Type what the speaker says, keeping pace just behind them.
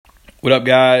What up,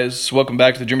 guys? Welcome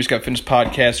back to the Jeremy Scott Fitness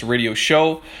Podcast radio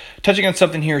show. Touching on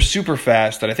something here super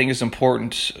fast that I think is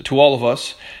important to all of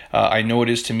us. I know it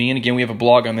is to me. And again, we have a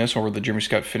blog on this over at the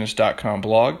JeremyScottFitness.com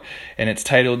blog. And it's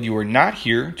titled, "You Are Not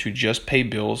Here to Just Pay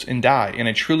Bills and Die." And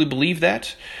I truly believe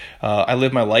that. I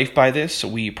live my life by this.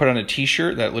 We put on a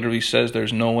t-shirt that literally says,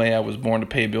 "There's no way I was born to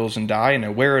pay bills and die." And I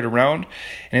wear it around.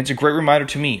 And it's a great reminder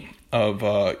to me of,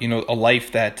 a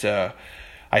life that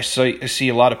I see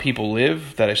a lot of people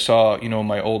live, that I saw,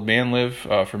 my old man live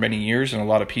for many years, and a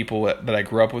lot of people that I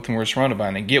grew up with and were surrounded by.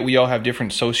 And I get we all have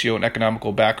different socio and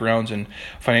economical backgrounds and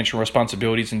financial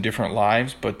responsibilities in different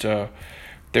lives, but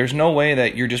there's no way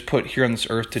that you're just put here on this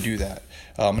earth to do that.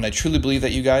 And I truly believe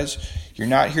that, you guys, you're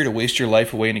not here to waste your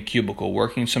life away in a cubicle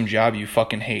working some job you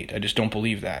fucking hate. I just don't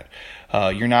believe that.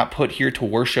 You're not put here to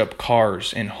worship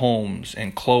cars and homes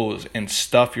and clothes and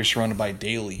stuff you're surrounded by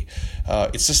daily.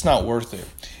 It's just not worth it.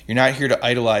 You're not here to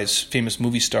idolize famous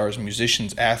movie stars,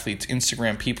 musicians, athletes,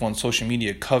 Instagram people on social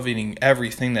media, coveting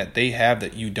everything that they have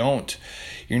that you don't.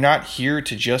 You're not here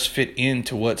to just fit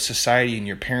into what society and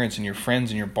your parents and your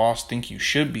friends and your boss think you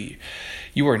should be.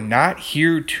 You are not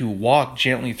here to walk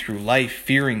gently through life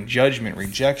fearing judgment,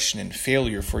 rejection, and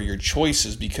failure for your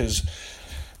choices because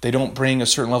they don't bring a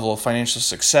certain level of financial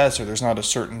success or there's not a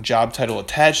certain job title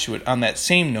attached to it. On that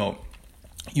same note,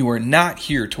 you are not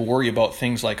here to worry about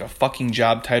things like a fucking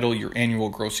job title, your annual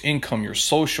gross income, your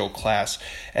social class,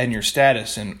 and your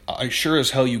status. And I sure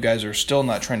as hell you guys are still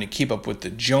not trying to keep up with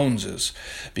the Joneses,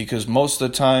 because most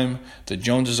of the time the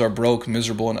Joneses are broke,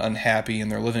 miserable, and unhappy,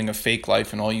 and they're living a fake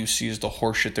life, and all you see is the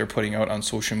horseshit they're putting out on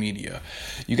social media.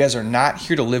 You guys are not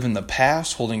here to live in the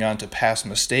past, holding on to past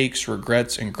mistakes,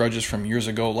 regrets, and grudges from years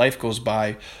ago. Life goes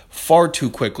by far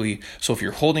too quickly, so if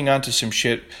you're holding on to some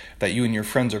shit that you and your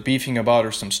friends are beefing about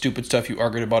or some stupid stuff you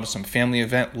argued about at some family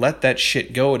event, let that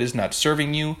shit go. It is not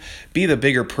serving you. Be the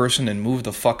bigger person and move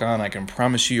the fuck on. I can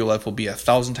promise you your life will be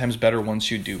 1,000 times better once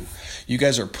you do. You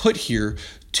guys are put here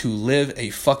to live a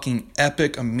fucking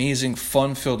epic, amazing,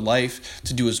 fun-filled life,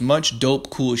 to do as much dope,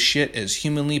 cool shit as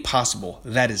humanly possible.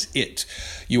 That is it.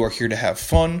 You are here to have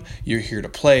fun. You're here to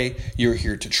play. You're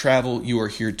here to travel. You are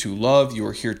here to love. You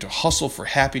are here to hustle for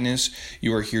happiness.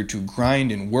 You are here to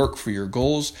grind and work for your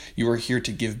goals. You are here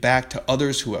to give back to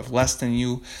others who have less than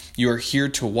you. You are here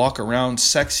to walk around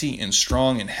sexy and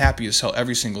strong and happy as hell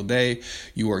every single day.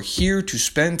 You are here to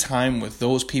spend time with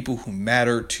those people who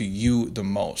matter to you the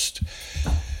most.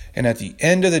 And at the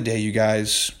end of the day, you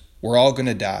guys, we're all going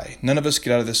to die. None of us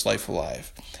get out of this life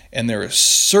alive. And there is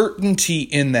certainty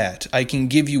in that. I can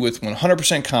give you with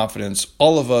 100% confidence,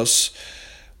 all of us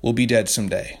will be dead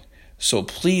someday. So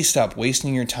please stop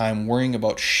wasting your time worrying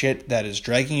about shit that is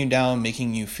dragging you down,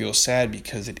 making you feel sad,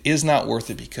 because it is not worth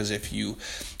it. Because if you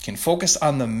can focus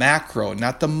on the macro,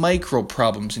 not the micro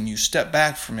problems, and you step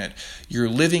back from it, you're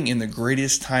living in the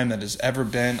greatest time that has ever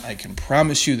been. I can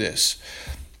promise you this.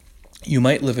 You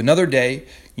might live another day,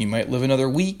 you might live another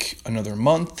week, another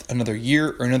month, another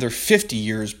year, or another 50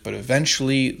 years, but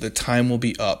eventually the time will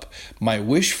be up. My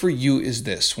wish for you is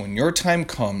this: when your time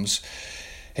comes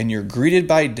and you're greeted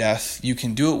by death, you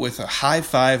can do it with a high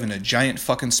five and a giant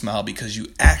fucking smile, because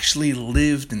you actually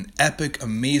lived an epic,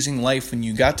 amazing life when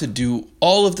you got to do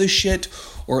all of the shit,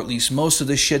 or at least most of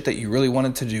the shit that you really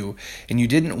wanted to do, and you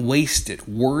didn't waste it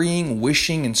worrying,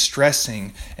 wishing, and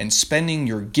stressing, and spending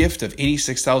your gift of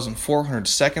 86,400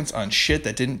 seconds on shit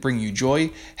that didn't bring you joy,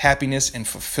 happiness, and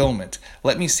fulfillment.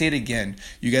 Let me say it again.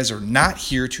 You guys are not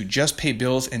here to just pay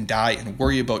bills and die and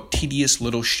worry about tedious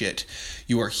little shit.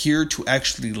 You are here to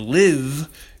actually live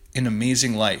an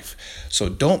amazing life. So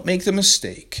don't make the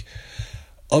mistake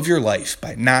of your life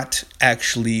by not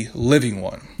actually living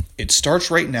one. It starts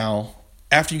right now.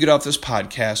 After you get off this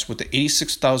podcast with the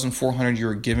 86,400 you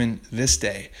were given this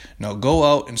day, now go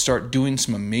out and start doing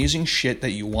some amazing shit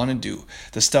that you want to do.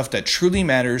 The stuff that truly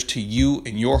matters to you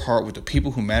and your heart with the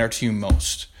people who matter to you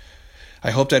most.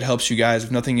 I hope that helps you guys.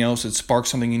 If nothing else, it sparks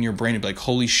something in your brain to be like,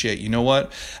 holy shit, you know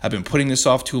what? I've been putting this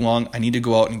off too long. I need to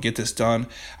go out and get this done.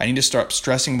 I need to start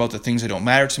stressing about the things that don't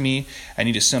matter to me. I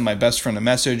need to send my best friend a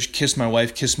message, kiss my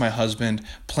wife, kiss my husband,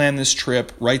 plan this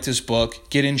trip, write this book,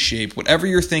 get in shape. Whatever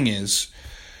your thing is,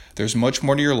 there's much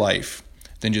more to your life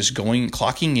than just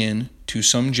clocking in to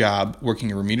some job,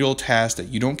 working a remedial task that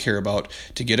you don't care about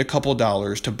to get a couple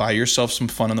dollars to buy yourself some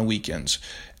fun on the weekends.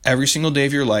 Every single day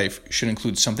of your life should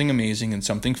include something amazing and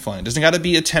something fun. It doesn't got to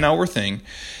be a 10-hour thing.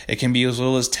 It can be as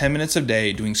little as 10 minutes a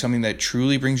day doing something that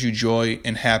truly brings you joy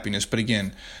and happiness. But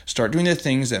again, start doing the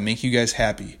things that make you guys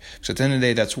happy. Because at the end of the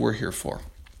day, that's what we're here for.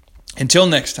 Until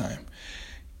next time,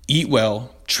 eat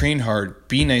well, train hard,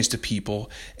 be nice to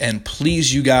people, and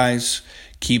please, you guys,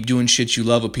 Keep doing shit you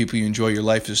love with people you enjoy. Your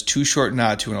life is too short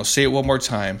not to. And I'll say it one more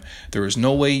time. There is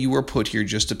no way you were put here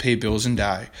just to pay bills and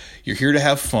die. You're here to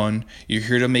have fun. You're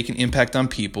here to make an impact on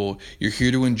people. You're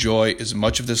here to enjoy as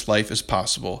much of this life as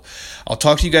possible. I'll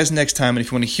talk to you guys next time. And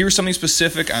if you want to hear something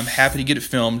specific, I'm happy to get it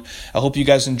filmed. I hope you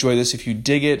guys enjoy this. If you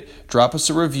dig it, drop us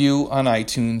a review on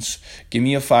iTunes. Give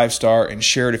me a 5-star and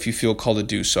share it if you feel called to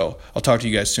do so. I'll talk to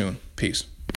you guys soon. Peace.